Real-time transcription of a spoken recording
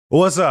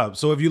What's up?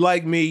 So if you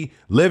like me,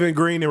 living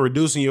green and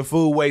reducing your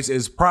food waste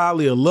is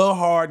probably a little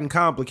hard and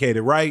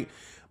complicated, right?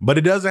 But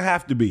it doesn't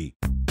have to be.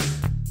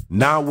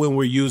 Not when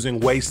we're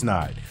using Waste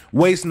Not.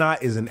 Waste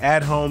Not is an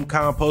at-home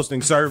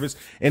composting service,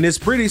 and it's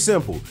pretty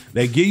simple.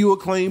 They give you a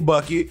clean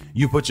bucket,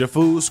 you put your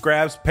food,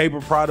 scraps,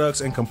 paper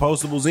products, and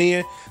compostables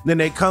in, then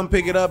they come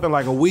pick it up in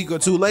like a week or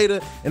two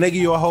later, and they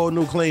give you a whole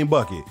new clean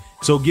bucket.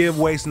 So give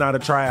Waste Not a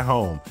try at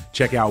home.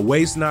 Check out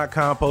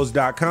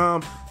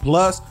wastenotcompost.com.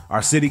 Plus,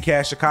 our City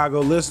Cast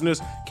Chicago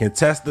listeners can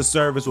test the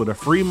service with a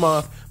free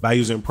month by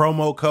using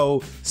promo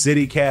code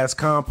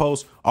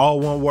CityCastCompost,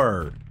 all one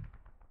word.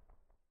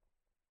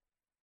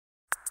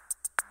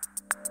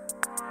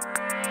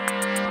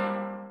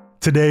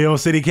 Today on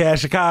City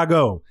Cast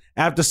Chicago,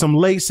 after some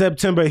late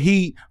September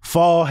heat,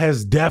 fall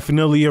has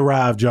definitely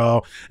arrived,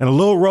 y'all. And a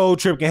little road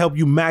trip can help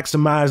you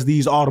maximize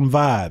these autumn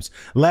vibes.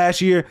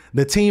 Last year,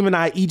 the team and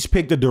I each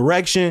picked a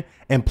direction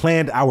and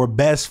planned our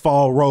best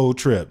fall road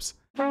trips.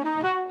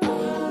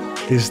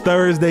 It's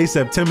Thursday,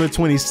 September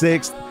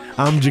 26th.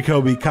 I'm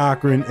Jacoby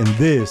Cochran, and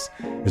this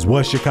is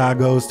what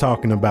Chicago's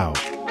talking about.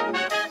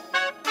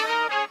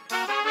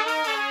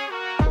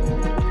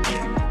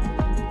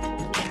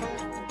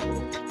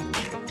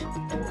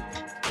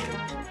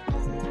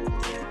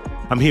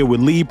 I'm here with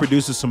lead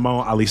producer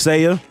Simone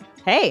Alicea.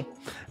 Hey.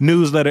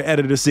 Newsletter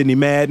editor Sidney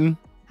Madden.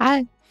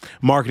 Hi.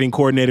 Marketing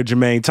coordinator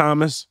Jermaine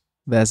Thomas.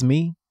 That's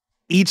me.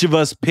 Each of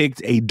us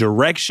picked a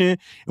direction,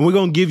 and we're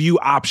going to give you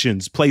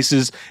options,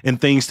 places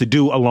and things to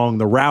do along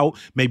the route,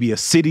 maybe a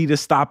city to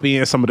stop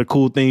in, some of the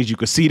cool things you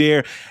could see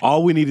there.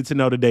 All we needed to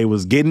know today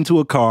was get into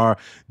a car,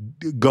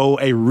 go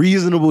a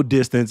reasonable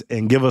distance,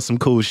 and give us some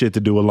cool shit to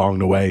do along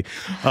the way.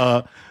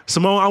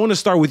 Simone, I want to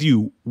start with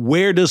you.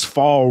 Where does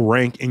fall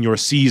rank in your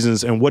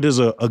seasons, and what does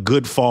a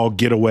good fall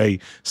getaway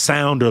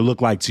sound or look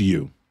like to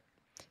you?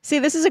 See,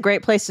 this is a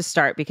great place to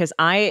start because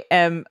I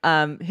am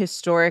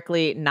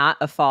historically not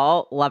a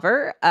fall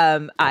lover.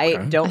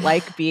 I don't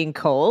like being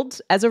cold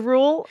as a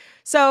rule.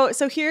 So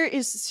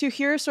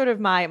here's sort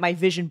of my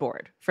vision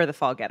board for the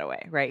fall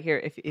getaway, right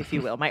here, if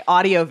you will. My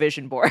audio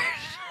vision board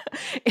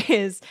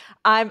is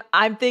I'm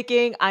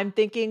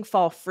thinking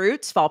fall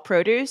fruits, fall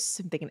produce.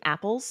 I'm thinking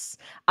apples.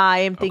 I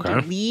am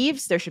thinking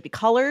leaves. There should be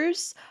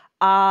colors.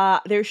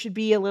 There should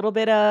be a little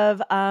bit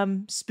of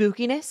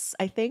spookiness.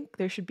 I think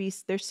there should be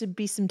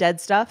some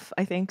dead stuff.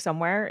 I think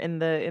somewhere in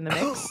the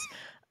mix.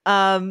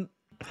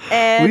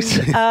 And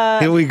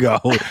here we go.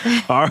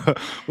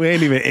 We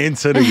ain't even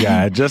into the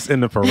guy, just in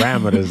the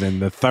parameters. And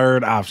the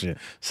third option,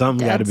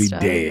 something got to be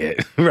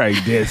dead, right?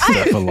 Dead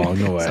stuff along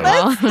the way.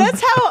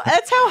 That's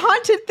how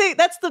haunted thing.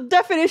 That's the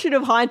definition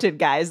of haunted,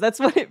 guys.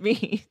 That's what it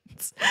means.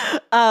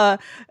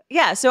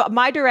 Yeah. So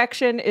my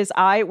direction is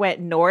I went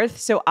north.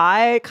 So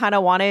I kind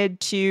of wanted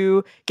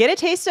to get a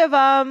taste of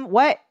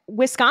what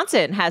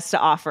Wisconsin has to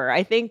offer.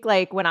 I think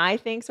like when I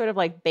think sort of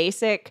like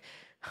basic.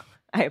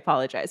 I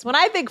apologize. When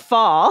I think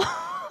fall,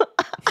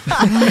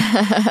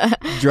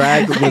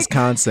 drag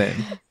Wisconsin.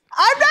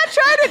 I'm not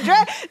trying to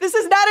drag. This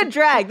is not a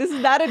drag. This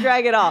is not a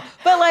drag at all.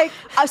 But like,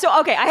 I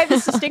have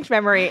this distinct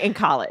memory in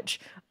college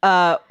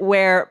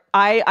where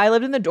I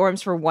lived in the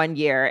dorms for 1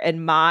 year,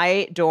 and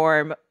my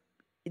dorm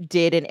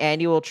did an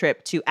annual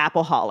trip to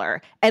Apple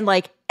Holler, and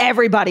like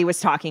everybody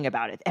was talking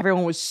about it.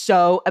 Everyone was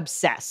so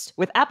obsessed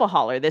with Apple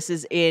Holler. This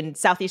is in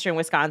southeastern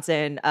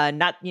Wisconsin.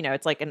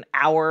 It's like an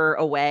hour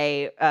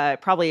away,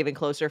 probably even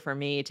closer for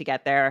me to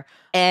get there.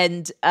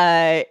 And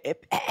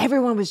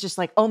everyone was just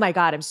like, oh my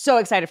God, I'm so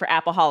excited for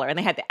Apple Holler. And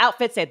they had the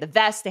outfits, they had the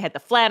vest, they had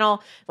the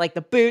flannel, like the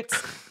boots.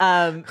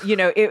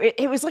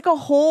 It was like a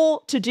whole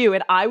to do.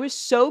 And I was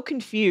so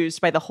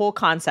confused by the whole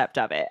concept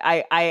of it.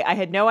 I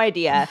had no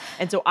idea.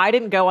 And so I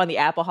didn't go on the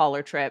Apple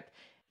Holler trip.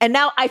 And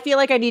now I feel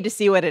like I need to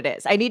see what it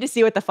is. I need to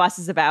see what the fuss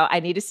is about. I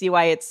need to see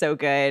why it's so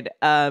good.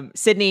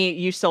 Sydney,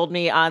 you sold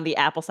me on the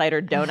apple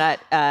cider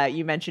donut.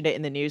 You mentioned it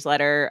in the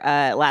newsletter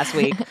last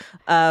week.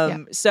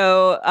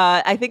 So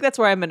I think that's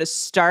where I'm going to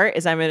start.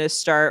 I'm going to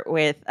start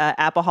with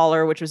Apple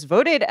Holler, which was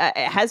voted. It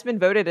has been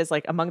voted as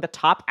like among the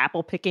top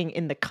apple picking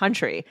in the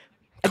country.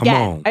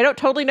 Again, I don't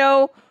totally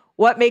know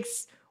what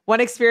makes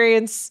one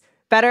experience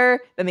better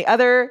than the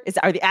other.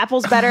 Are the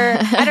apples better?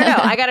 I don't know.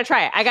 I got to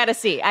try it. I got to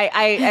see.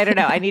 I don't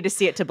know. I need to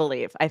see it to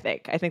believe, I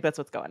think that's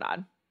what's going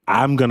on.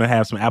 I'm going to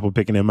have some apple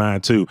picking in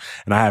mind too.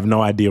 And I have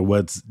no idea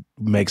what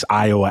makes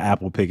Iowa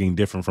apple picking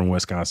different from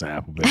Wisconsin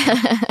apple picking.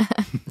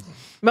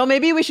 Well,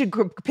 maybe we should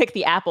pick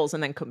the apples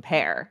and then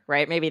compare,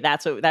 right? Maybe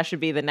that should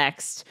be the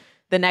next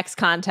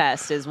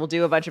contest is we'll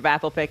do a bunch of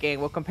apple picking.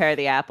 We'll compare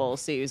the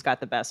apples, see who's got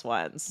the best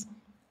ones.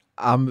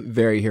 I'm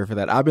very here for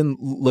that. I've been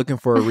looking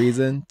for a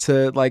reason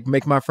to like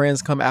make my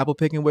friends come apple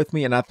picking with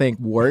me, and I think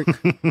work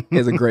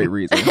is a great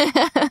reason.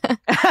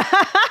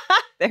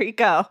 There you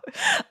go.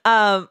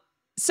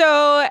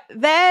 So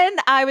then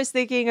I was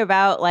thinking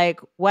about like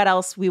what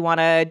else we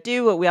want to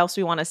do, what else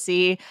we want to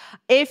see.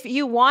 If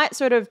you want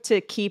sort of to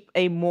keep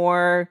a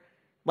more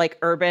like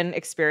urban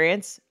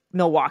experience,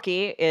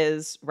 Milwaukee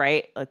is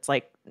right. It's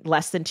like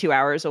less than 2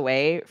 hours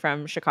away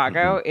from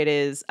Chicago. It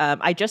is,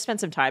 I just spent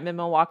some time in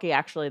Milwaukee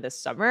actually this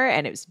summer,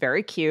 and it was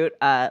very cute.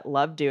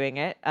 Loved doing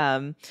it.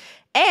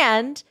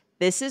 And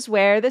this is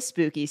where the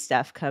spooky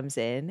stuff comes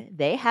in.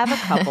 They have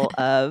a couple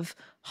of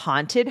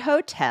haunted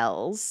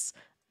hotels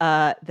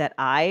that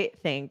I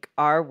think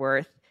are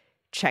worth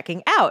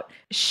checking out.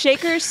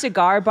 Shaker's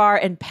Cigar Bar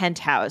and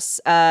Penthouse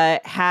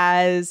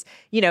has,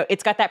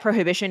 it's got that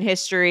Prohibition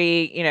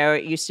history.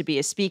 It used to be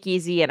a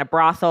speakeasy and a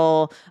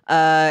brothel.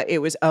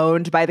 It was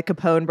owned by the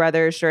Capone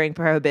brothers during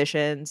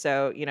Prohibition.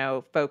 So,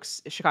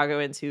 folks,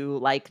 Chicagoans who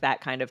like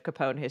that kind of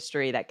Capone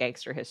history, that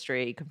gangster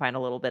history, you can find a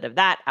little bit of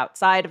that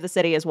outside of the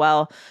city as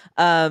well.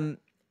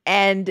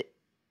 And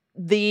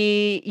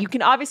you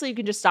can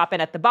just stop in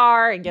at the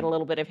bar and get a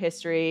little bit of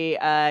history.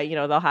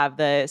 They'll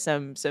have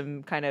some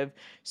kind of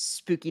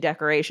spooky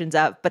decorations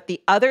up. But the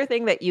other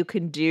thing that you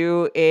can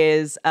do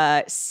is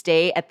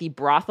stay at the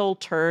brothel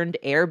turned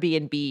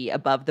Airbnb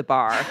above the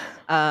bar,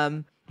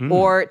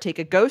 or take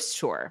a ghost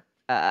tour.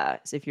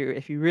 So if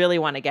you really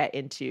want to get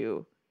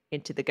into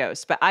the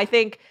ghosts, but I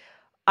think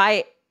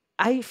I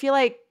feel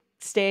like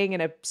staying in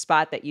a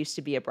spot that used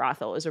to be a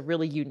brothel is a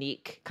really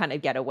unique kind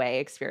of getaway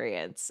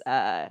experience.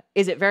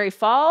 Is it very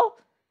fall?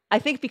 I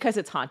think because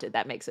it's haunted,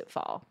 that makes it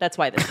fall. That's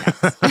why this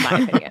counts, in my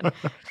opinion.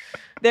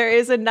 There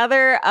is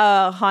another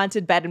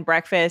haunted bed and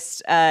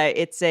breakfast.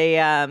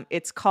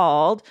 It's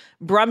called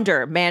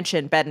Brumder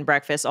Mansion Bed and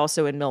Breakfast,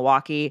 also in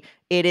Milwaukee.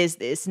 It is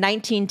this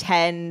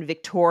 1910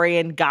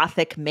 Victorian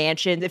Gothic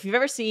mansion. If you've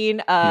ever seen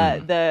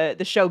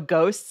the show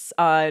Ghosts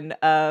on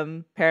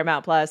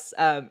Paramount Plus,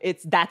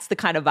 that's the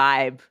kind of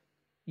vibe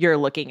you're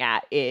looking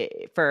at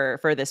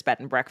for this bed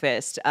and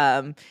breakfast.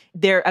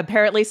 There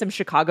apparently some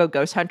Chicago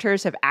ghost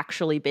hunters have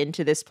actually been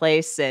to this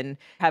place and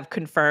have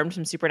confirmed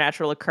some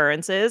supernatural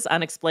occurrences,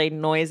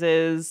 unexplained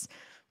noises,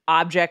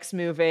 objects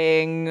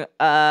moving,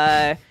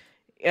 haunting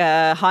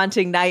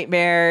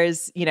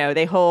nightmares.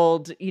 They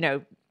hold,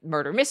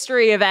 murder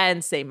mystery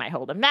events. They might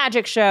hold a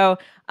magic show.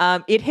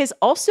 It has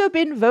also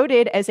been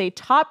voted as a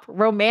top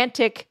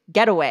romantic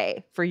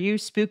getaway for you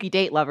spooky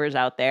date lovers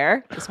out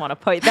there. Just want to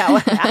point that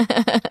one out.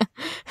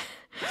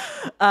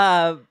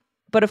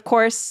 But of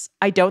course,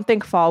 I don't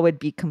think fall would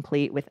be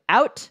complete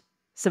without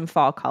some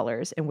fall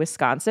colors. And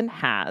Wisconsin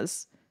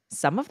has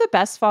some of the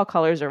best fall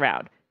colors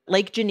around.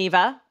 Lake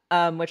Geneva,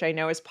 which I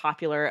know is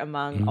popular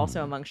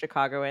also among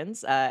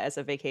Chicagoans as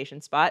a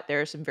vacation spot.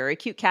 There are some very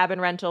cute cabin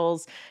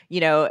rentals.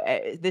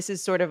 This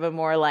is sort of a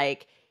more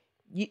like,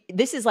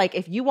 this is like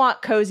if you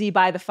want cozy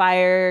by the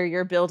fire,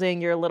 you're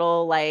building your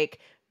little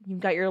you've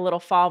got your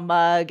little fall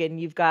mug and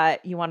you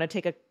want to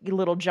take a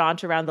little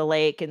jaunt around the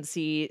lake and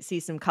see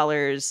some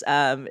colors.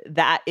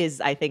 That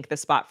is, I think, the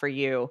spot for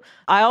you.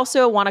 I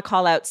also want to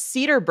call out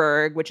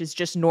Cedarburg, which is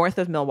just north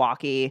of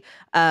Milwaukee.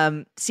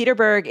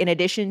 Cedarburg, in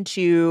addition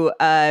to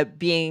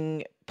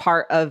being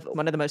part of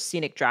one of the most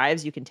scenic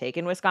drives you can take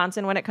in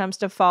Wisconsin when it comes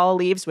to fall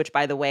leaves, which,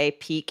 by the way,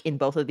 peak in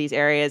both of these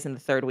areas in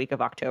the third week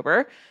of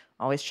October.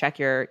 Always check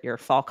your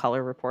fall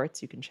color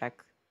reports. You can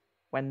check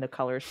when the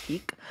colors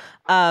peak.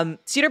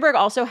 Cedarburg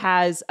also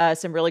has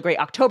some really great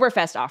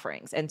Oktoberfest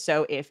offerings. And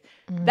so if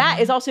that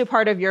is also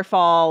part of your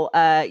fall,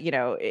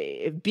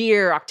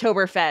 beer,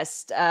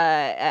 Oktoberfest,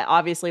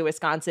 obviously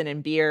Wisconsin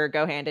and beer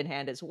go hand in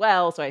hand as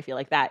well. So I feel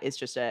like that is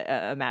just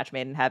a match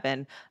made in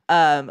heaven.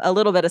 A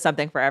little bit of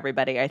something for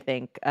everybody, I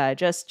think,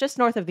 just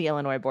north of the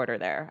Illinois border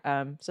there.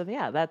 So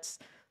yeah,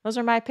 those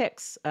are my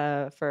picks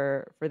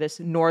for this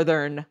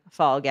northern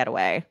fall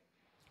getaway.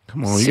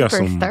 Come on, you super got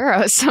some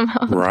thorough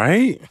somehow,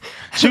 right?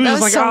 She was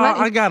just like, so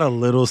I got a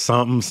little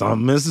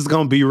something. This is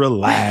gonna be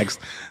relaxed.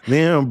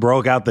 Then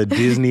broke out the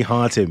Disney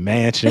haunted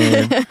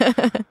mansion.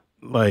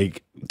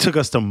 Took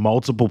us to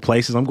multiple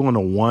places. I'm going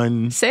to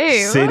one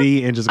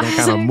city and just gonna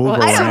kind of move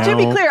around. To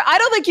be clear, I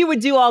don't think you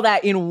would do all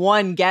that in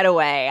one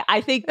getaway.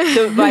 I think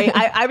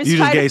I was you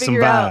trying just gave to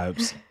figure some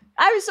vibes.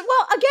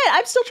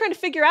 I'm still trying to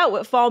figure out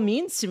what fall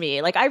means to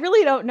me. I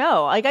really don't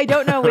know. I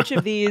don't know which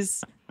of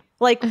these.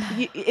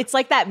 It's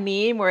like that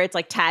meme where it's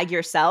like tag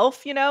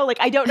yourself,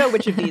 I don't know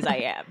which of these I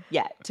am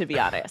yet, to be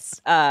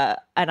honest. And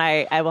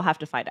I will have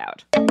to find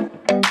out.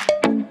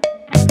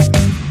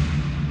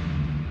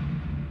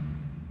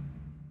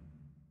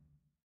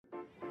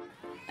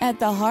 At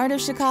the heart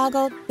of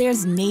Chicago,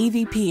 there's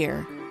Navy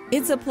Pier.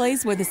 It's a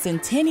place where the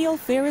Centennial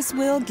Ferris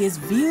wheel gives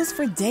views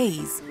for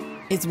days.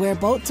 It's where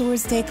boat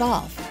tours take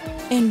off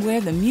and where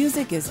the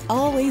music is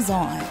always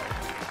on.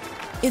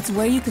 It's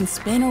where you can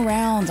spin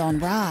around on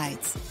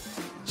rides,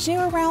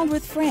 share around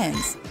with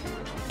friends,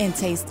 and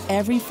taste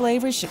every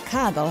flavor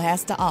Chicago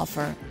has to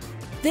offer.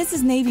 This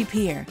is Navy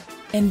Pier,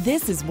 and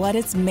this is what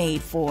it's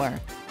made for.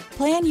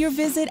 Plan your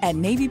visit at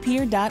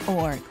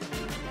navypier.org.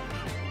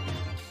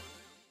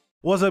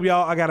 What's up,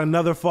 y'all? I got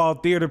another fall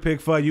theater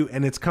pick for you,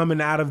 and it's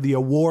coming out of the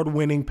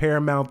award-winning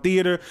Paramount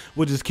Theater,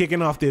 which is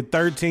kicking off their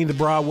 13th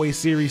Broadway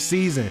series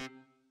season.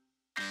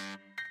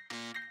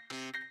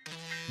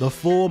 The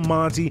Full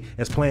Monty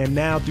is playing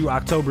now through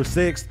October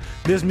 6th.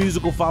 This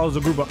musical follows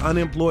a group of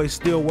unemployed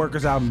steel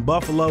workers out in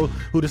Buffalo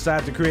who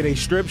decide to create a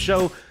strip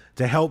show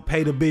to help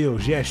pay the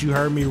bills. Yes, you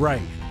heard me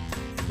right.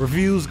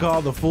 Reviews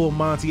call The Full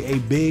Monty a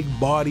big,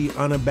 bawdy,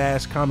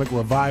 unabashed comic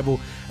revival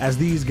as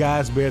these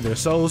guys bare their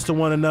souls to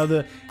one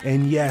another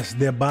and yes,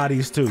 their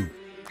bodies too.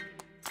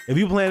 If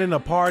you're planning a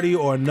party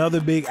or another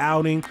big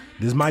outing,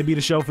 this might be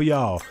the show for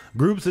y'all.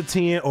 Groups of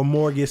 10 or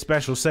more get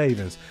special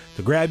savings.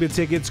 To grab your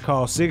tickets,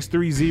 call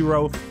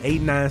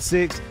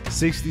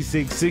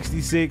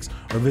 630-896-6666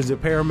 or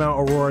visit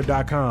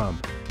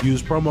ParamountAurora.com.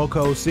 Use promo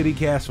code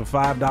CityCast for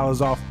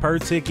 $5 off per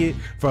ticket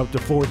for up to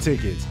 4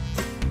 tickets.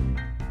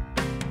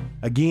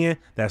 Again,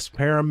 that's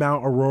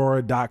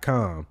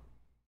ParamountAurora.com.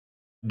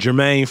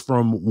 Jermaine,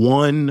 from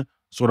one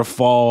sort of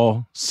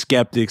fall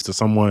skeptics to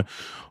someone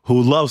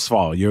who loves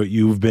fall.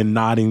 You've been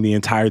nodding the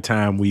entire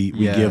time we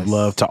give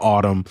love to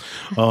autumn.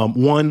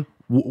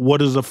 What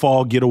does a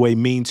fall getaway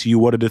mean to you?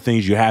 What are the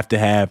things you have to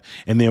have?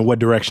 And then what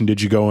direction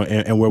did you go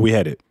and where we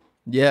headed?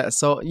 Yeah,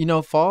 so,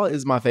 fall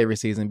is my favorite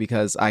season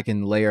because I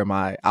can layer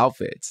my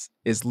outfits.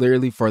 It's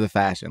literally for the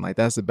fashion. Like,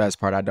 that's the best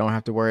part. I don't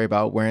have to worry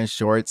about wearing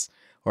shorts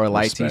or a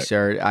light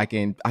t-shirt. I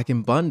can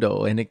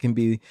bundle, and it can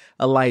be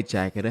a light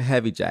jacket, a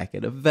heavy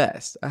jacket, a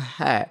vest, a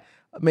hat,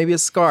 maybe a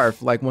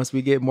scarf. Like once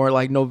we get more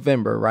like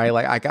November, right?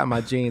 Like I got my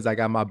jeans, I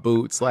got my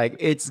boots. Like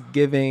it's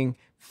giving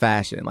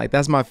fashion. Like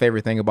that's my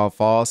favorite thing about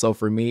fall. So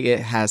for me, it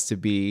has to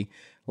be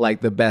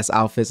like the best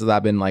outfits that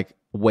I've been like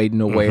waiting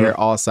to wear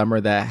all summer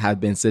that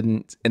have been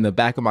sitting in the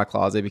back of my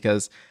closet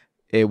because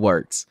it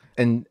works.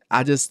 And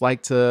I just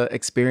like to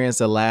experience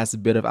the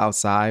last bit of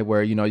outside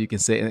where, you can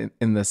sit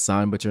in the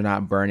sun, but you're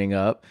not burning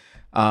up.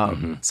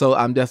 So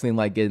I'm definitely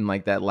like getting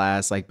like that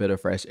last like bit of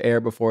fresh air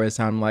before it's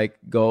time to like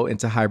go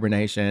into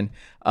hibernation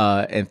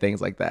and things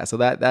like that. So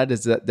that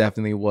is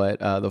definitely what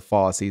the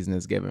fall season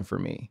is giving for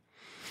me.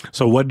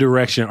 So what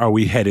direction are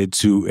we headed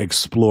to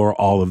explore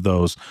all of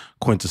those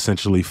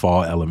quintessentially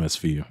fall elements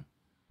for you?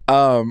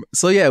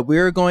 So yeah,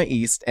 we're going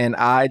east, and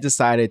I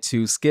decided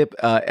to skip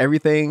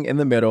everything in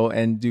the middle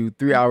and do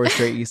 3 hours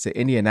straight east to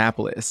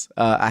Indianapolis.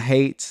 I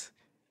hate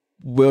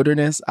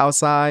wilderness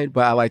outside,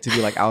 but I like to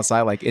be like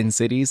outside, like in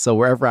cities. So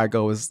wherever I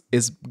go is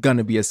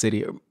gonna be a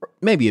city, or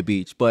maybe a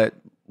beach, but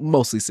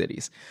mostly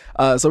cities.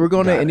 So we're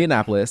going to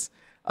Indianapolis,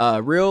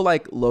 real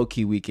like low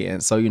key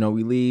weekend. So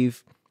we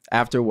leave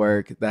after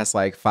work. That's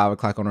like 5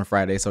 o'clock on a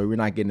Friday, so we're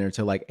not getting there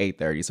till like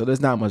 8:30. So there's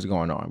not much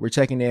going on. We're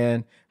checking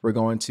in. We're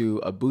going to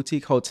a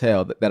boutique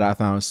hotel that I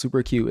found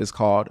super cute. It's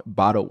called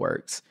Bottle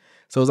Works.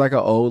 So it's like an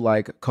old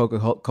like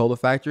Coca-Cola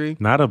factory.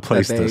 Not a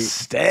place to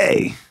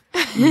stay.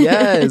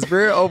 Yes,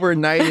 we're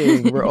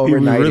overnighting. We're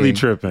really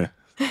tripping.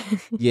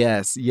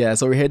 Yes. Yeah.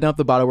 So we're heading up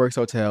the Bottle Works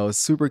Hotel. It's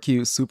super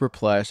cute, super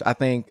plush. I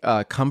think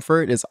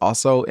comfort is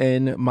also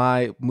in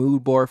my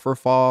mood board for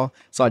fall.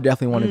 So I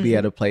definitely want to be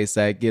at a place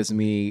that gives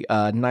me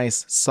a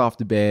nice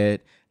soft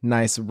bed,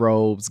 nice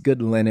robes,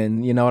 good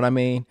linen. You know what I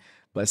mean?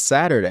 But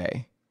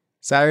Saturday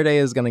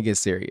is going to get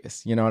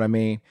serious. You know what I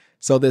mean?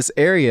 So this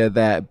area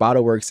that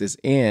Bottle Works is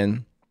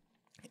in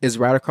is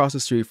right across the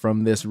street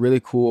from this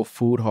really cool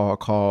food hall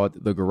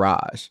called The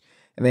Garage.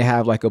 And they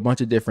have like a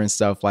bunch of different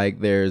stuff. Like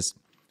there's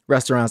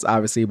restaurants,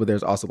 obviously, but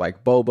there's also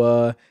like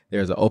boba.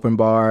 There's an open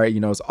bar.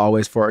 It's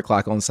always 4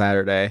 o'clock on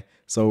Saturday.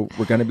 So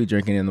we're going to be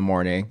drinking in the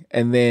morning.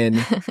 And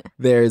then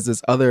there's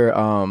this other,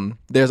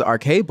 there's an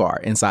arcade bar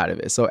inside of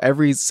it. So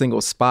every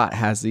single spot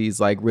has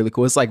these like really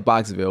cool, it's like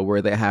Boxville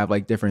where they have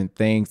like different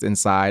things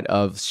inside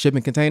of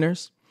shipping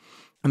containers.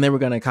 And then we're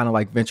going to kind of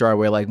like venture our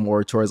way like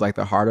more towards like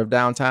the heart of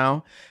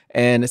downtown.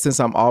 And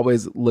since I'm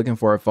always looking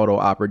for a photo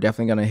op, we're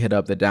definitely going to hit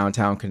up the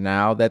downtown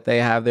canal that they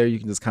have there. You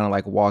can just kind of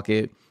like walk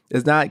it.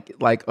 It's not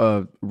like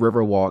a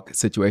river walk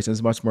situation.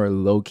 It's much more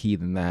low key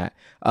than that.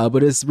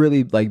 But it's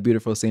really like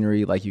beautiful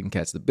scenery. Like you can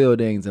catch the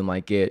buildings and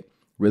like get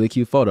really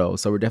cute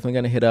photos. So we're definitely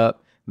going to hit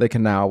up the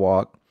canal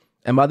walk.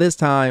 And by this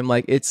time,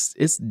 like it's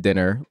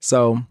dinner.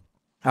 So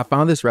I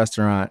found this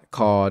restaurant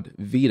called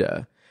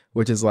Vita,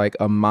 which is like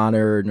a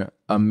modern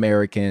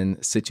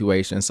American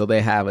situation. So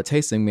they have a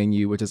tasting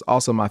menu, which is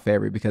also my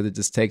favorite because it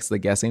just takes the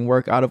guessing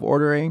work out of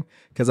ordering.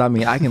 Because I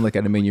mean, I can look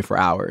at a menu for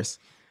hours.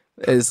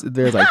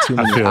 There's like too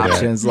many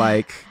options.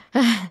 Like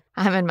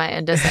I'm in my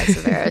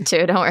indecisive era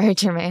too. Don't worry,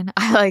 Jermaine.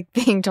 I like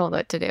being told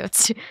what to do.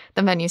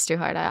 The menu's too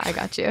hard. I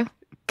got you.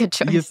 Good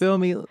choice. You feel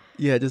me?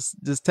 Yeah,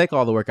 just take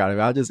all the work out of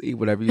it. I'll just eat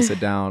whatever you sit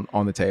down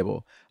on the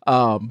table.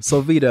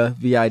 So Vita,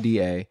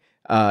 VIDA,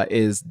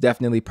 is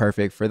definitely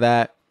perfect for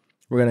that.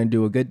 We're going to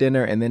do a good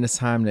dinner, and then it's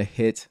time to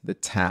hit the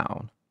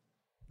town.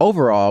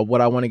 Overall,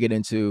 what I want to get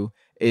into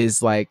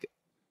is like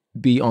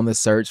be on the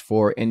search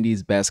for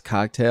Indy's best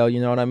cocktail. You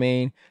know what I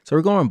mean? So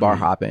we're going bar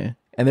hopping,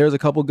 and there's a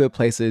couple good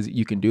places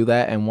you can do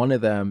that. And one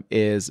of them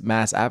is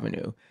Mass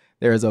Avenue.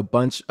 There's a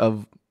bunch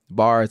of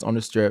bars on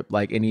the strip,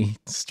 like any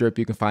strip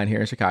you can find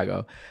here in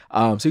Chicago.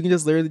 So you can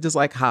just literally just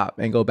like hop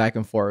and go back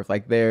and forth.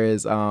 Like there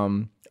is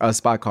a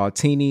spot called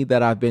Teeny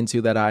that I've been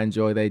to that I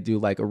enjoy. They do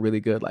like a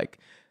really good like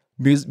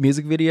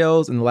music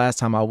videos. And the last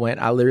time I went,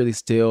 I literally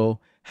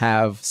still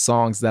have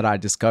songs that I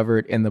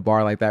discovered in the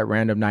bar like that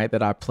random night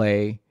that I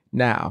play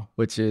now,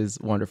 which is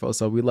wonderful.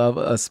 So we love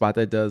a spot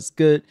that does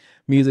good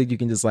music. You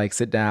can just like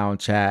sit down,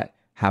 chat,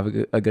 have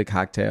a good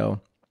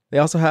cocktail. They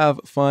also have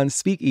fun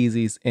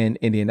speakeasies in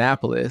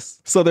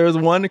Indianapolis. So there's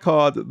one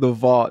called The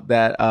Vault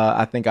that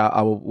I think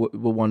I would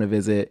want to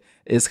visit.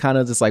 It's kind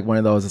of just like one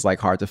of those, it's like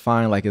hard to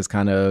find. Like it's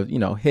kind of,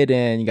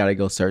 hidden. You got to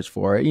go search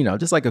for it,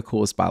 just like a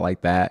cool spot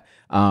like that.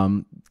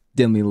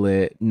 Dimly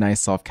lit, nice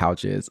soft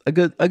couches, a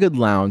good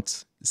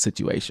lounge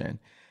situation.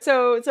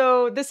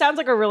 So this sounds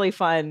like a really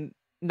fun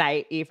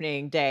night,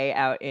 evening, day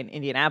out in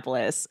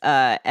Indianapolis.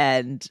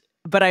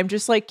 But I'm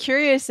just like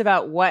curious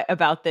about what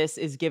about this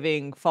is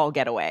giving fall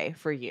getaway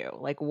for you.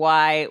 Like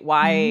why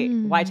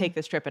take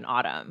this trip in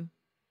autumn?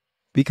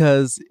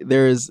 Because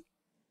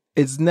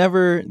it's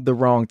never the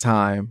wrong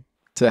time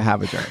to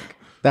have a drink.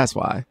 That's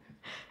why.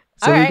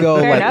 So we go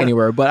like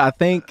anywhere. But I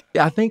think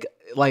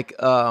like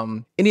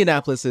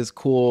Indianapolis is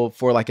cool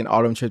for like an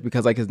autumn trip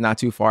because like it's not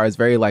too far. It's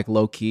very like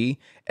low key.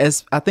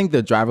 I think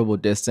the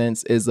drivable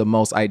distance is the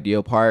most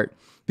ideal part.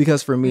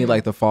 Because for me,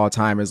 like the fall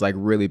time is like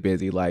really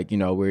busy. Like,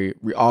 we're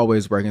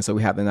always working. So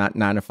we have the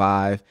 9 to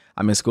 5.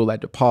 I'm in school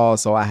at DePaul.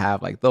 So I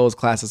have like those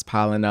classes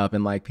piling up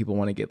and like people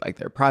want to get like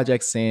their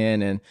projects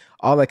in and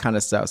all that kind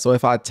of stuff. So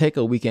if I take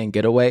a weekend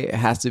getaway, it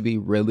has to be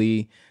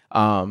really,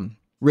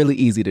 really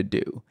easy to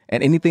do.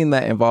 And anything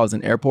that involves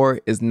an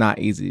airport is not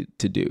easy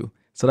to do.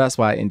 So that's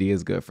why Indy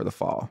is good for the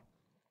fall.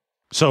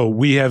 So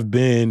we have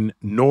been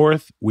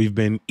north, we've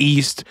been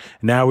east.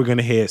 Now we're going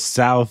to head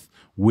south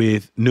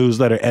with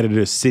newsletter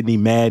editor Sidney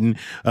Madden.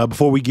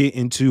 Before we get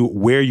into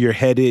where you're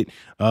headed,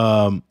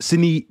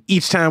 Sidney,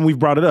 each time we've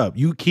brought it up,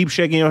 you keep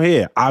shaking your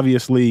head.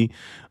 Obviously,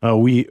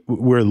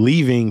 we're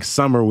leaving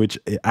summer, which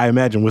I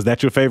imagine, was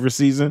that your favorite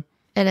season?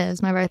 It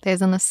is. My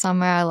birthday's in the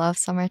summer. I love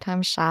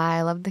summertime shy.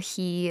 I love the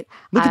heat.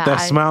 Look at that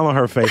smile on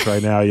her face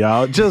right now,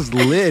 y'all. Just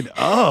lit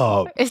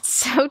up. It's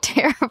so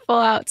terrible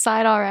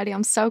outside already.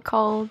 I'm so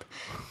cold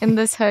in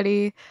this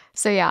hoodie.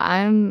 So yeah,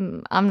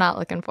 I'm not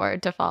looking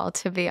forward to fall,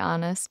 to be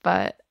honest.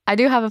 But I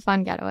do have a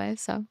fun getaway,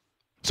 so.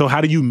 So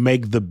how do you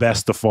make the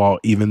best of fall,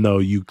 even though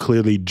you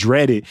clearly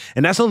dread it?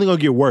 And that's only going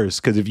to get worse,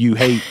 because if you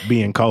hate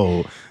being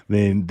cold,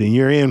 then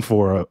you're in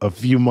for a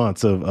few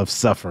months of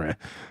suffering.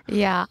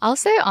 Yeah, I'll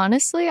say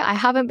honestly, I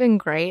haven't been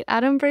great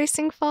at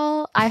embracing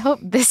fall. I hope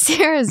this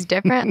year is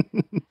different.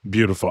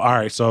 Beautiful. All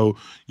right, so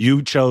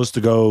you chose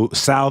to go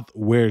south.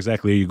 Where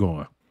exactly are you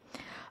going?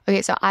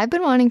 Okay, so I've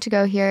been wanting to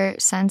go here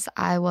since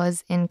I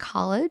was in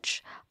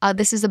college.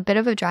 This is a bit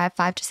of a drive,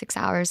 5 to 6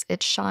 hours.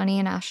 It's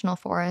Shawnee National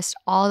Forest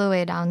all the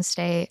way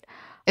downstate.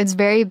 It's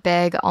very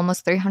big,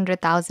 almost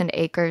 300,000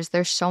 acres.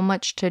 There's so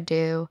much to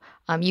do.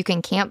 You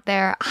can camp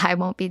there. I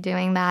won't be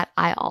doing that.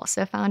 I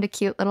also found a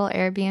cute little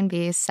Airbnb,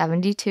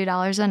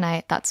 $72 a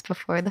night. That's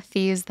before the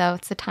fees, though.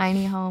 It's a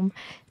tiny home.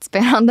 It's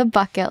been on the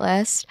bucket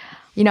list.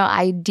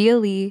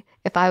 Ideally,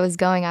 if I was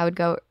going, I would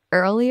go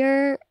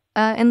earlier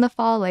in the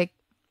fall,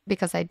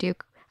 because I do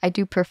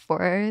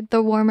prefer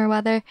the warmer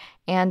weather.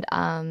 And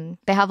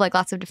they have like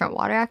lots of different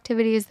water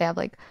activities. They have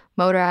like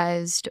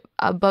motorized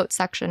boat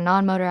section,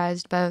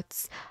 non-motorized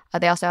boats.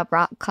 They also have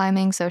rock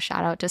climbing. So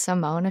shout out to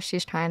Simone if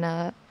she's trying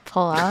to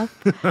pull up.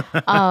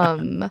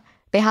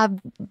 They have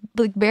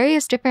like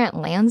various different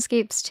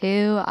landscapes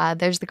too.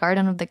 There's the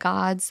Garden of the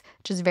Gods,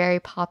 which is very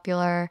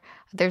popular.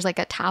 There's like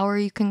a tower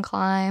you can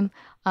climb.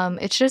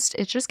 It's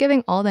just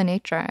giving all the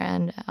nature,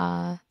 and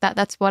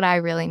that's what I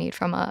really need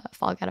from a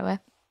fall getaway.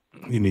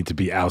 You need to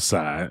be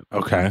outside.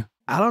 Okay.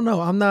 I don't know.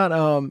 I'm not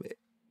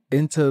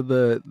into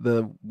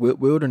the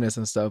wilderness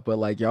and stuff, but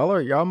like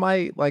y'all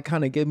might like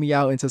kind of get me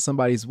out into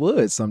somebody's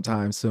woods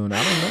sometime soon.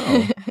 I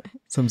don't know.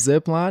 Some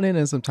zip lining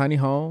and some tiny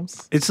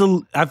homes.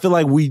 I feel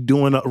like we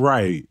doing it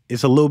right.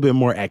 It's a little bit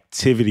more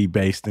activity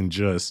based than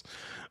just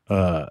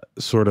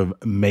sort of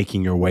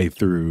making your way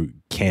through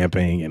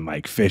camping and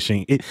like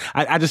fishing.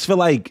 I just feel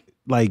like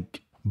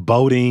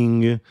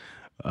boating,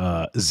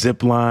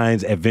 zip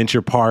lines,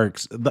 adventure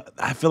parks.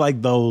 I feel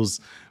like those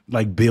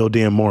like build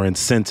in more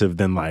incentive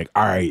than like,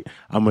 all right,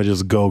 I'm gonna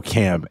just go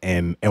camp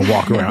and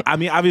walk around. I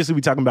mean, obviously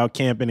we talking about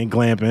camping and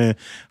glamping.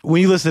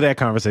 When you listen to that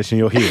conversation,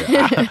 you'll hear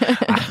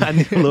I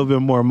need a little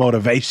bit more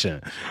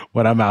motivation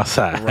when I'm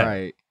outside.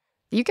 Right.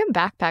 You can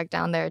backpack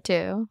down there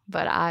too,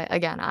 but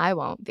I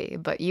won't be,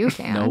 but you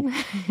can.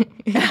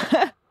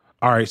 Nope.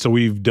 All right, so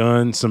we've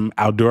done some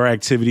outdoor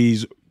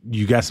activities.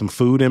 You got some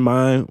food in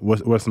mind?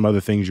 What's some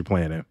other things you're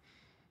planning?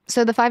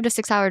 So the 5 to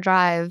 6 hour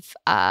drive,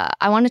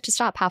 I wanted to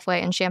stop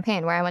halfway in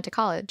Champaign where I went to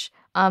college.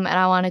 And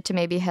I wanted to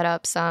maybe hit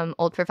up some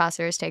old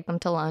professors, take them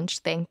to lunch,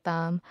 thank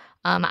them.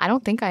 I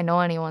don't think I know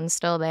anyone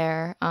still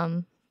there.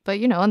 But,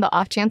 in the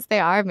off chance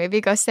they are,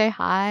 maybe go say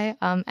hi.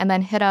 And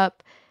then hit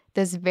up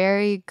this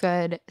very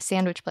good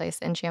sandwich place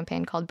in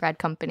Champaign called Bread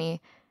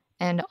Company.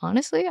 And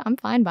honestly, I'm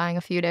fine buying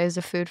a few days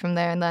of food from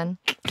there and then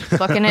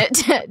booking it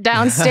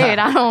downstate.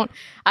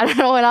 I don't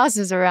know what else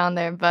is around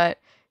there. But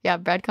yeah,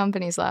 Bread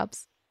Company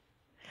slaps.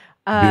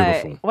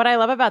 Beautiful. What I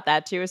love about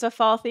that too is a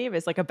fall theme.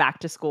 Is like a back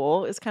to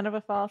school is kind of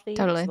a fall theme.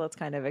 Totally. So that's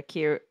kind of a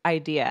cute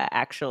idea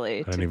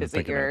actually to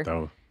visit your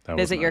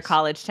nice.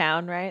 college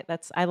town, right?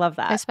 I love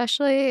that.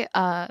 Especially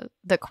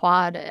the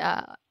quad.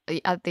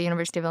 at the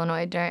University of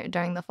Illinois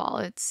during the fall.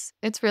 It's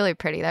really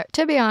pretty there.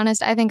 To be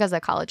honest, I think as a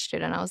college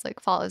student, I was like,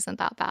 fall isn't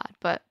that bad.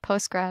 But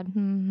post-grad,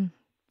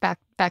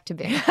 back to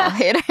being a fall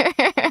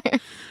hater.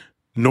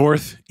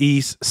 North,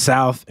 east,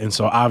 south. And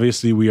so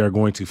obviously we are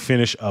going to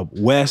finish up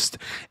west.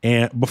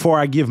 And before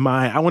I give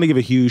mine, I want to give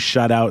a huge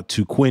shout out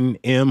to Quentin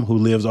M., who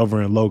lives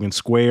over in Logan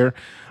Square.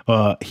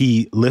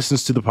 He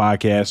listens to the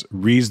podcast,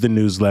 reads the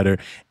newsletter,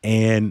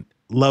 and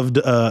loved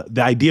the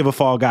idea of a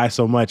fall guy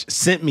so much,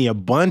 sent me a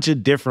bunch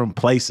of different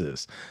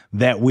places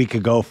that we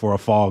could go for a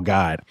fall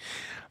guide.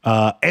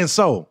 And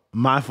so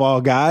my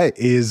fall guy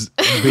is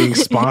being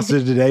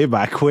sponsored today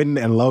by Quentin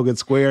and Logan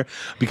Square,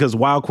 because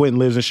while Quentin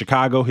lives in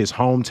Chicago, his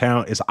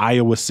hometown is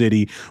Iowa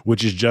City,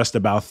 which is just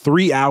about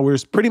 3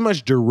 hours, pretty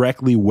much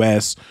directly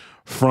west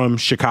from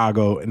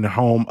Chicago, and the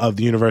home of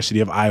the University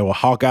of Iowa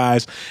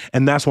Hawkeyes.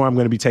 And that's where I'm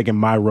going to be taking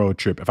my road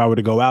trip. If I were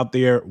to go out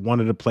there, one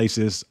of the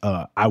places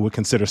I would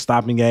consider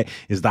stopping at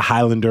is the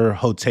Highlander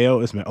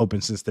Hotel. It's been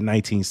open since the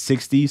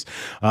 1960s,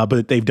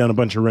 but they've done a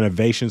bunch of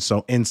renovations.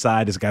 So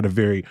inside it's got a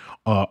very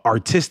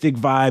artistic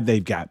vibe.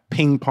 They've got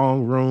ping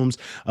pong rooms.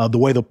 The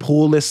way the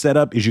pool is set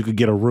up is you could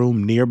get a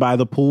room nearby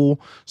the pool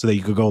so that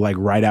you could go like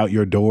right out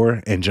your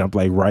door and jump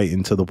like right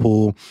into the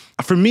pool.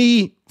 For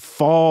me,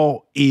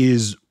 fall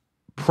is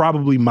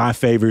probably my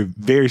favorite,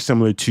 very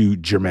similar to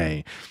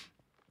Jermaine.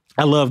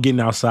 I love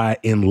getting outside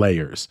in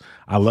layers.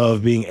 I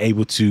love being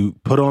able to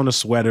put on a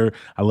sweater.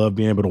 I love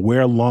being able to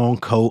wear a long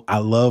coat. I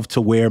love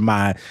to wear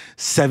my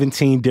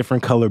 17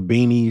 different color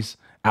beanies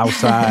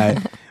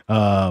outside.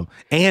 And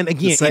again,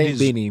 the same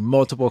beanie,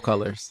 multiple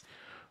colors.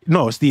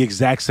 No, it's the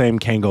exact same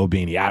Kango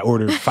beanie. I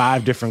ordered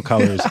 5 different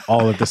colors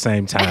all at the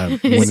same time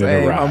when it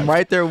arrived. I'm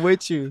right there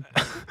with you.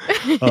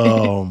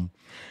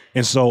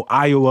 And so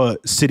Iowa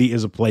City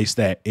is a place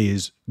that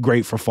is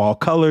great for fall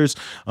colors.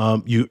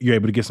 You're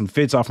able to get some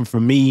fits off. And for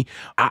me,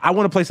 I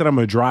want a place that I'm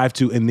going to drive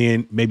to and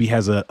then maybe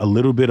has a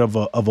little bit of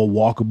a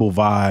walkable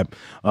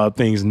vibe,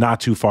 things not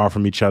too far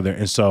from each other.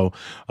 And so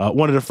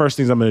one of the first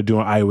things I'm going to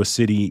do in Iowa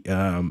City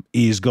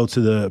is go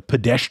to the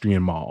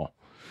pedestrian mall.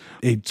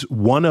 It's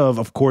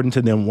according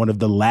to them, one of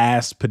the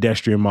last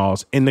pedestrian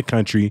malls in the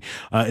country.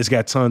 It's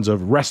got tons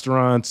of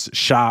restaurants,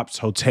 shops,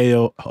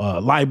 hotel,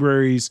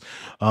 libraries,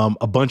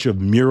 a bunch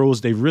of murals.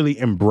 They've really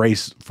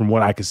embraced, from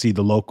what I can see,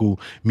 the local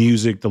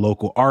music, the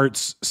local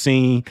arts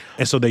scene.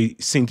 And so they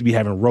seem to be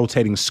having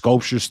rotating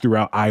sculptures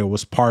throughout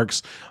Iowa's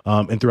parks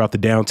and throughout the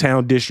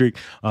downtown district.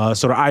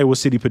 So the Iowa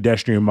City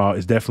Pedestrian Mall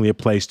is definitely a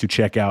place to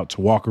check out, to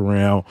walk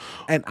around.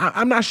 And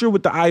I'm not sure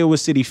what the Iowa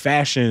City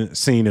fashion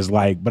scene is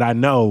like, but I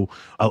know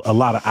a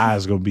lot of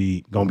eyes gonna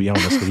be on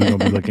us because we're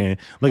gonna be looking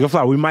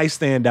fly. We might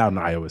stand out in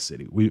Iowa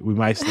City. We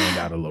might stand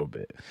out a little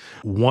bit.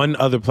 One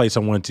other place I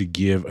want to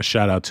give a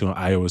shout out to in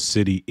Iowa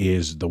City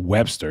is the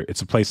Webster.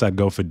 It's a place I'd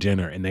go for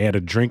dinner, and they had a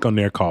drink on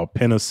there called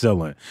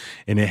penicillin,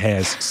 and it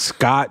has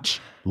scotch,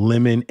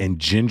 lemon, and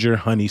ginger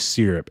honey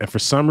syrup. And for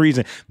some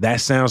reason,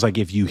 that sounds like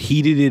if you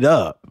heated it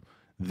up,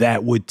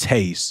 that would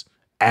taste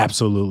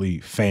absolutely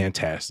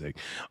fantastic.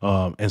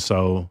 And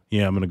so,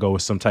 yeah, I'm gonna go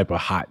with some type of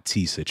hot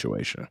tea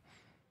situation.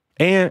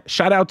 And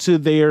shout out to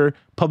their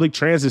public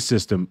transit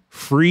system,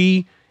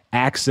 free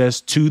access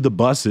to the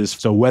buses.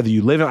 So whether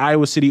you live in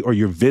Iowa City or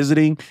you're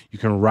visiting, you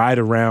can ride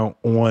around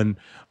on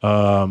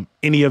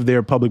any of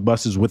their public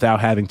buses without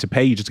having to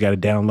pay. You just got to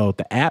download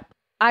the app.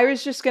 I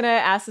was just going to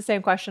ask the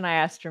same question I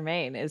asked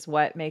Jermaine, is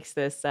what makes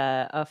this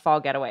a fall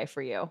getaway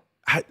for you?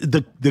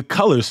 The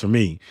colors for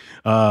me,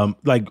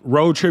 like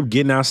road trip,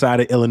 getting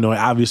outside of Illinois,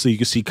 obviously you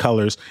can see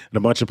colors in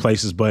a bunch of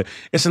places, but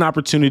it's an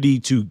opportunity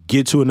to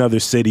get to another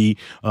city.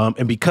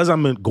 And because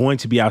I'm going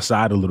to be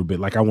outside a little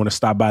bit, like I want to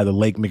stop by the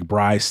Lake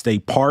McBride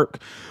State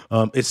Park,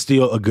 it's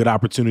still a good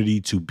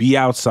opportunity to be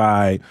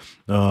outside,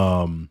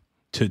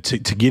 to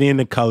get in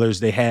the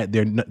colors. They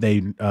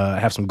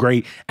have some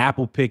great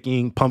apple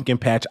picking, pumpkin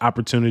patch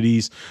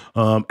opportunities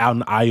out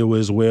in Iowa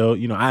as well.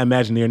 You know, I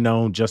imagine they're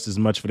known just as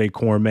much for their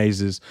corn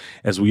mazes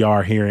as we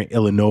are here in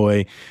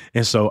Illinois.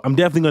 And so I'm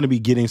definitely going to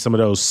be getting some of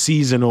those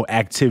seasonal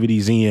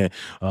activities in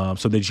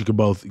so that you can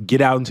both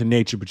get out into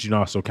nature, but you can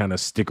also kind of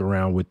stick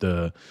around with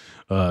the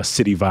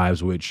city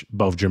vibes, which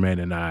both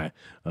Jermaine and I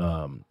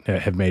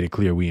have made it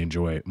clear we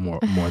enjoy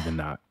more than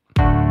not.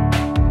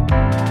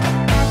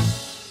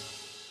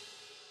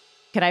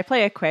 Can I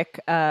play a quick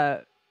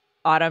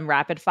autumn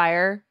rapid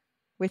fire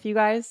with you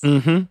guys?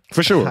 Mm-hmm,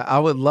 for sure. I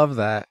would love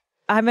that.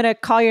 I'm going to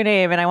call your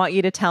name and I want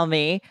you to tell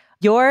me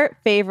your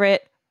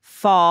favorite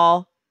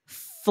fall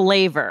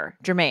flavor,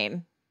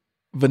 Jermaine.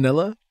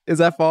 Vanilla? Is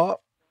that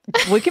fall?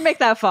 We can make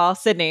that fall.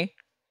 Sydney.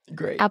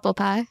 Great. Apple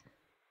pie.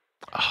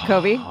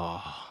 Kobe.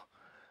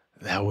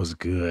 That was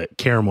good.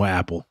 Caramel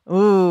apple.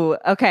 Ooh,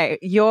 okay.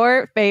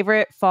 Your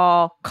favorite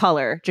fall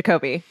color,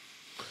 Jacoby.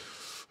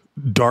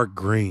 Dark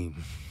green.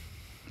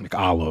 Like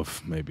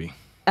olive, maybe.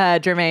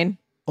 Jermaine.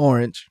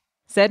 Orange.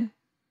 Sid?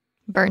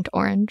 Burnt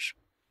orange.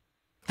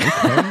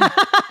 Okay.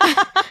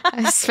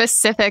 A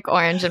specific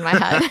orange in my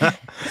head.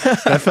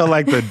 That felt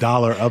like the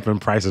dollar up in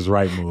Price is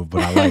Right move,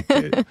 but I liked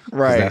it.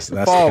 Right. That's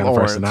the kind of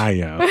person I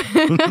am.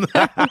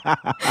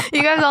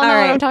 You guys all know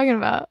what I'm talking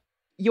about.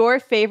 your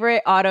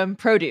favorite autumn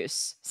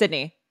produce,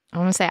 Sydney. I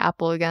want to say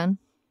apple again.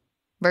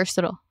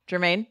 Versatile.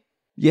 Jermaine.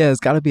 Yeah, it's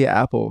got to be an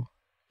apple.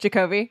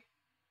 Jacoby.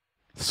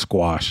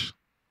 Squash.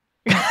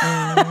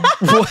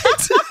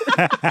 What?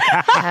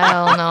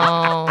 Hell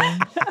no.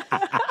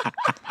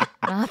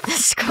 Not the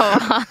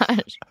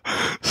squash.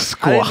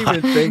 I didn't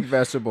even think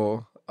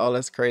vegetable. Oh,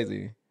 that's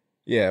crazy.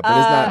 Yeah, but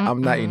it's not.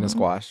 I'm not eating a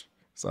squash,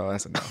 so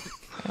that's enough.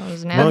 That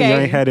was Well, nasty. you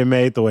ain't had it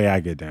made the way I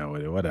get down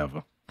with it.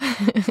 Whatever.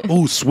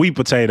 Ooh, sweet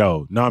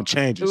potato. No, I'm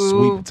changing. Ooh.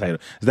 Sweet potato.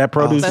 Is that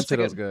produce? That's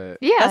Potato's good.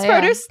 Yeah, That's yeah.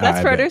 produce. That's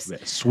I bet, produce.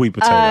 bet. Sweet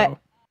potato.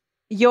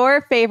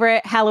 Your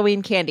favorite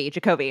Halloween candy,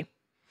 Jacoby.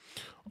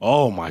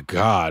 Oh my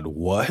God.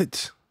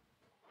 What?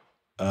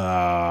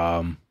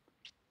 Pink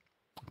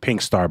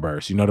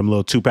Starburst. You know them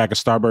little 2-pack of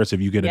Starburst?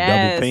 If you get a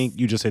Yes. double pink,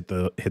 you just hit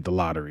the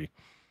lottery.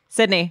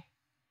 Sydney.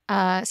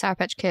 Sour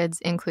Patch Kids,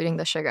 including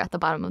the sugar at the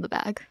bottom of the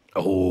bag.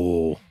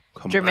 Oh,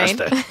 come Jermaine?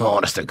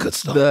 on. That's the good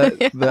stuff.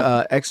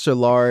 The extra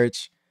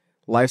large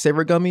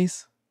Lifesaver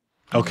gummies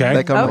Okay.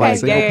 that come in Okay, like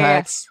single yeah.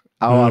 packs.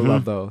 Oh, I Mhm.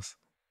 love those.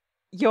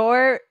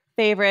 Your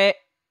favorite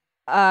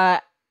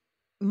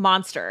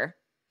monster,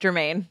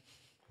 Jermaine.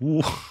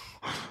 I'm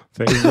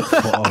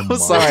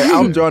sorry,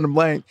 I'm drawing a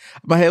blank.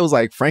 My head was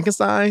like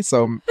Frankenstein,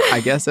 so I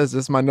guess that's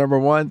just my number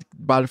one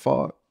by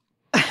default.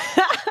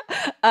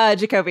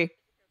 Jacoby.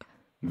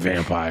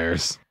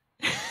 Vampires.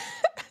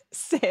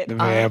 Sid. The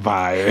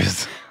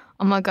vampires.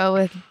 I'm gonna go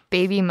with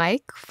Baby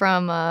Mike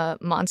from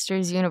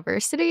Monsters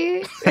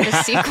University, the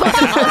sequel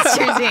to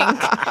Monsters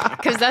Inc.,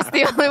 because that's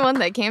the only one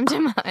that came to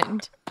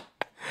mind.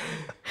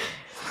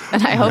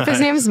 And I hope his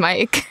name's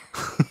Mike.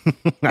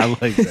 I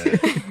like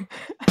that.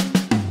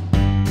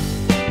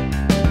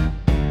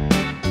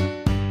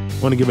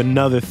 Want to give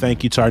another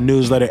thank you to our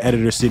newsletter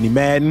editor, Sidney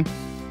Madden,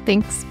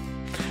 Thanks.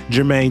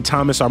 Jermaine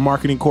Thomas, our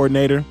marketing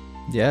coordinator,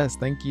 Yes,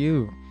 thank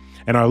you.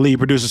 and our lead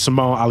producer,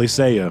 Simone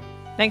Alicea.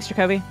 Thanks,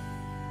 Jacoby.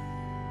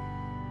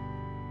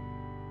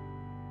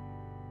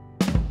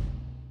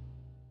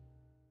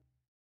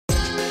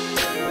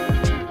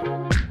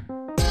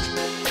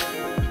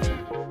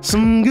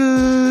 Some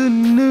good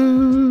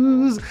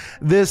news.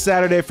 This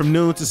Saturday from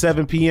noon to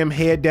 7 p.m.,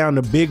 head down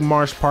to Big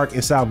Marsh Park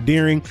in South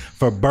Deering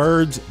for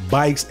Birds,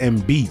 Bikes,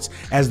 and Beats.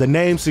 As the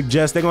name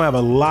suggests, they're going to have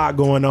a lot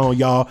going on,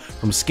 y'all.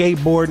 From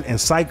skateboarding and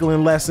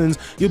cycling lessons,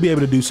 you'll be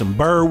able to do some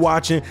bird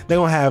watching. They're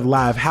going to have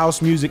live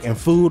house music and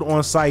food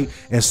on site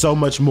and so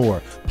much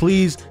more.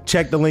 Please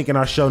check the link in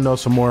our show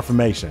notes for more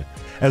information.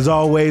 As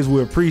always,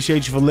 we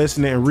appreciate you for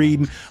listening and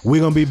reading. We're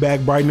going to be back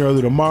bright and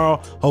early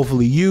tomorrow.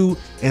 Hopefully you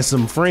and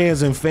some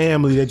friends and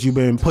family that you've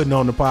been putting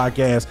on the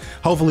podcast,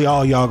 hopefully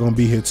all y'all going to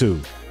be here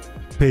too.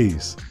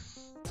 Peace.